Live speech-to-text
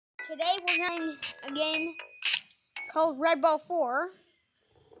Today we're playing a game called Red Ball 4.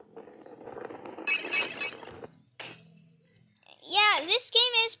 Yeah, this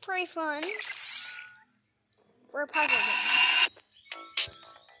game is pretty fun for a puzzle game.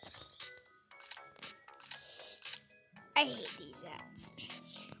 I hate these ads.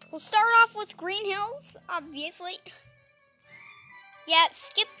 We'll start off with Green Hills, obviously. Yeah,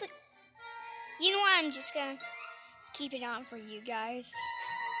 skip the... You know what, I'm just gonna keep it on for you guys.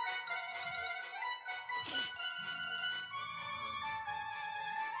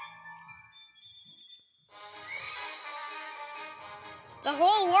 The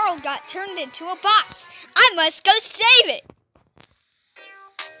whole world got turned into a box. I must go save it.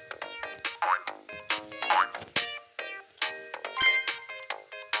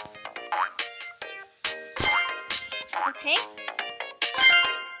 Okay.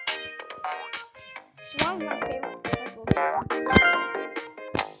 This is one of my favorite puzzle games.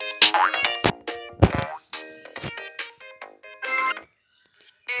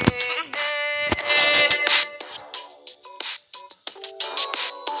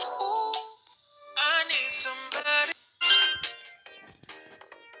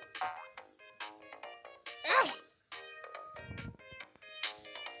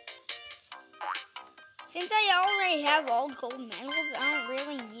 Since I already have all gold medals, I don't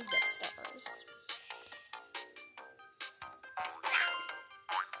really need the stars.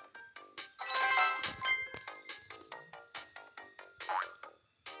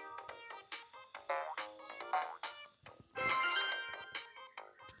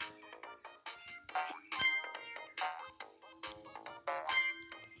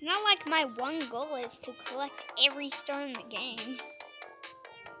 It's not like my one goal is to collect every star in the game.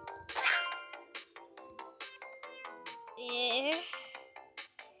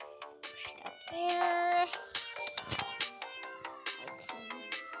 Step there. Okay.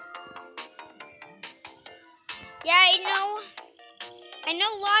 Yeah, I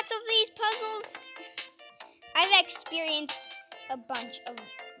know lots of these puzzles. I've experienced a bunch of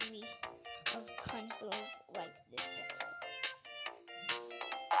puzzles like this before.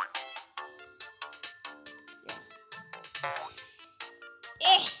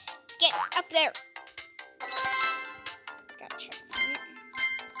 Yeah. Get up there.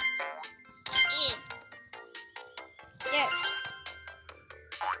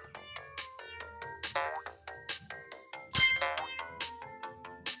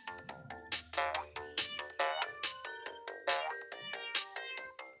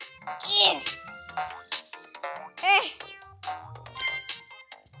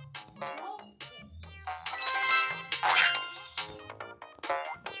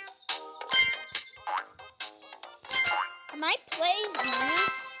 Am I playing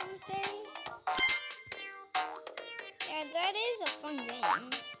something? Yeah, that is a fun game.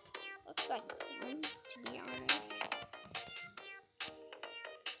 Looks like fun, to be honest.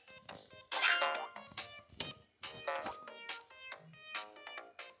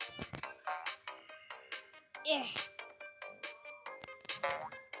 Yeah.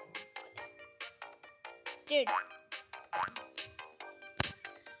 Dude.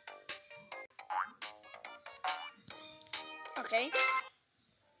 Okay.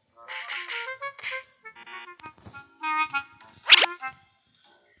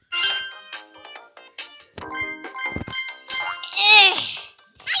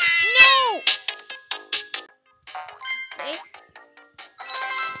 No! Okay.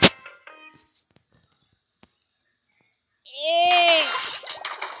 Yes.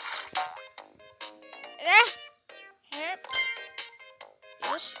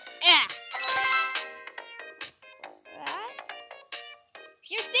 If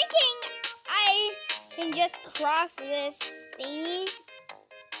you're thinking I can just cross this thingy,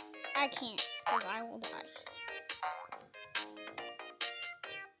 I can't, because I will die.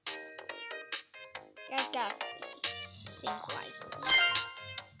 You guys gotta think wisely.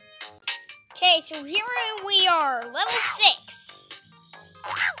 Okay, so here we are, level 6.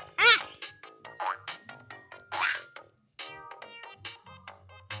 Ah!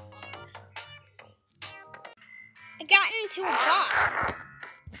 I got into a box.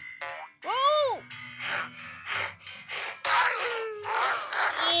 Whoa!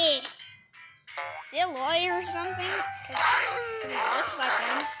 Yeah. Is it a lawyer or something? Because it looks like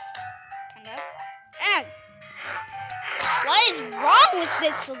one. Kind of. Ah! What is wrong with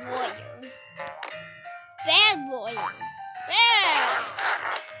this lawyer? Bad lawyer. Bad.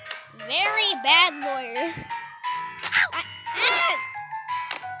 Very bad lawyer.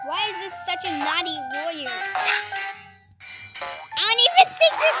 Why is this such a naughty lawyer? I don't even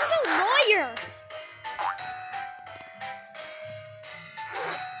think this is a lawyer.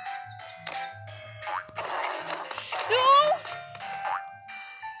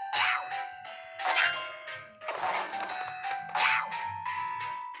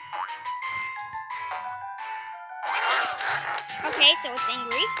 so it's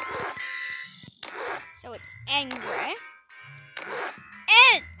angry. So it's angry.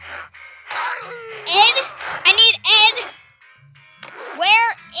 Ed! Ed? I need Ed!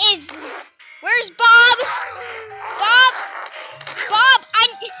 Where's Bob? Bob! Bob! I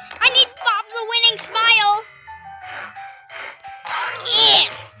need Bob the winning smile! Yeah!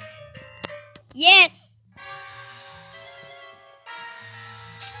 Yes!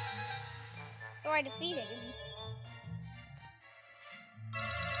 So I defeated him.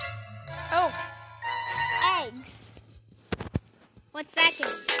 Oh. Eggs. What's that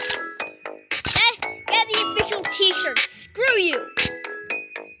gonna get the official t-shirt. Screw you.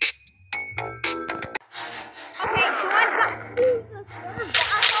 Okay, so I've got through the third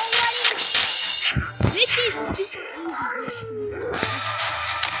boss already. This is super easy.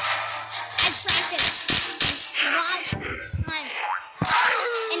 I've practiced a lot of times.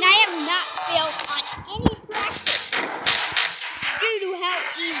 And I have not failed on any practice due to how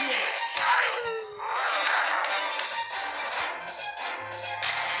easy it is.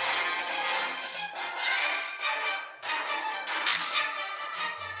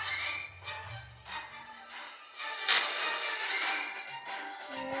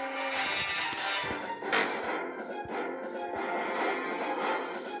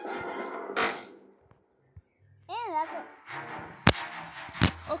 And that's it.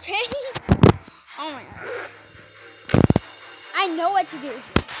 Okay? Oh my god. I know what to do.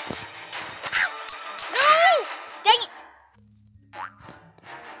 No! Dang it!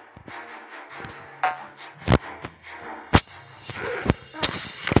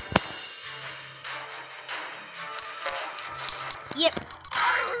 Yep.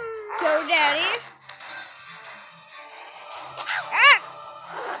 Go, Daddy. Ah!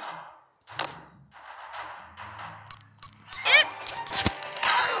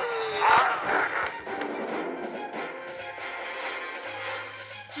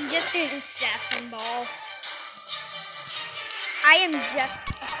 I'm just an assassin ball. I am just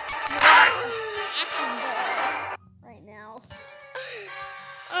a assassin ball right now.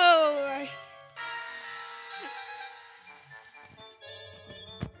 Oh, right.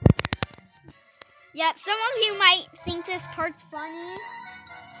 Yeah, some of you might think this part's funny.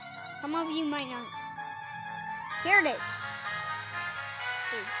 Some of you might not. Here it is.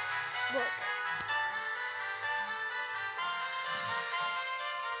 Dude, look.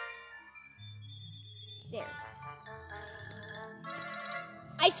 There.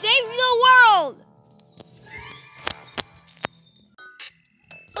 I saved the world!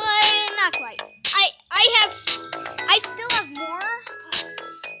 But not quite. I still have more.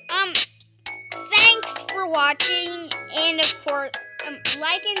 Thanks for watching, and of course,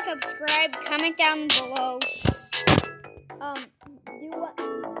 like and subscribe, comment down below. Do what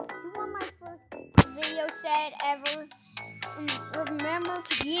my first video said ever. Remember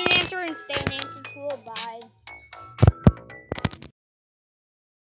to be an answer and stay an answer tool. Bye.